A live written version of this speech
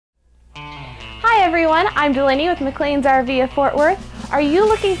everyone, I'm Delaney with McLean's RV of Fort Worth. Are you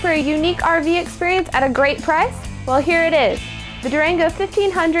looking for a unique RV experience at a great price? Well, here it is, the Durango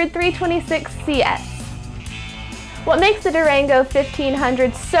 1500 326 CS. What makes the Durango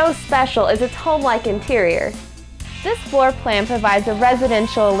 1500 so special is its home-like interior. This floor plan provides a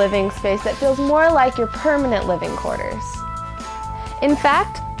residential living space that feels more like your permanent living quarters. In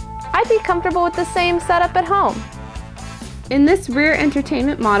fact, I'd be comfortable with the same setup at home. In this rear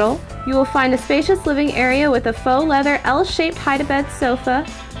entertainment model, you will find a spacious living area with a faux leather L-shaped hide-a-bed sofa,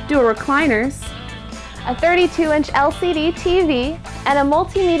 dual recliners, a 32-inch LCD TV, and a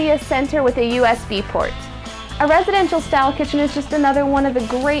multimedia center with a USB port. A residential style kitchen is just another one of the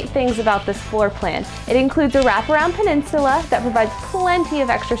great things about this floor plan. It includes a wraparound peninsula that provides plenty of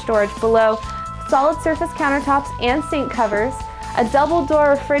extra storage below, solid surface countertops and sink covers, a double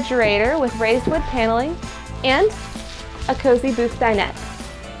door refrigerator with raised wood paneling, and a cozy booth dinette.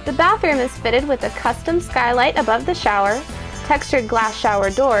 The bathroom is fitted with a custom skylight above the shower, textured glass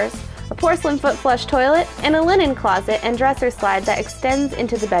shower doors, a porcelain foot flush toilet, and a linen closet and dresser slide that extends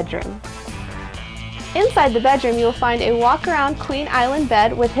into the bedroom. Inside the bedroom, you will find a walk-around queen island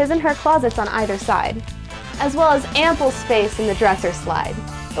bed with his and her closets on either side, as well as ample space in the dresser slide.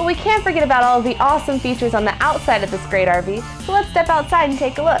 But we can't forget about all of the awesome features on the outside of this great RV, so let's step outside and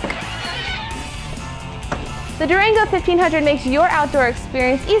take a look. The Durango 1500 makes your outdoor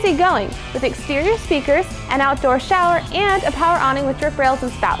experience easygoing with exterior speakers, an outdoor shower, and a power awning with drip rails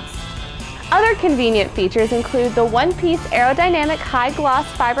and spouts. Other convenient features include the one-piece aerodynamic high-gloss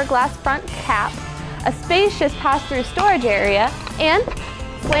fiberglass front cap, a spacious pass-through storage area, and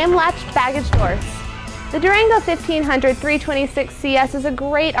slam-latched baggage doors. The Durango 1500 326 CS is a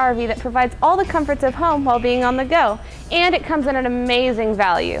great RV that provides all the comforts of home while being on the go, and it comes at an amazing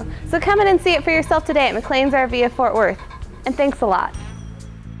value. So come in and see it for yourself today at McLean's RV of Fort Worth. And thanks a lot.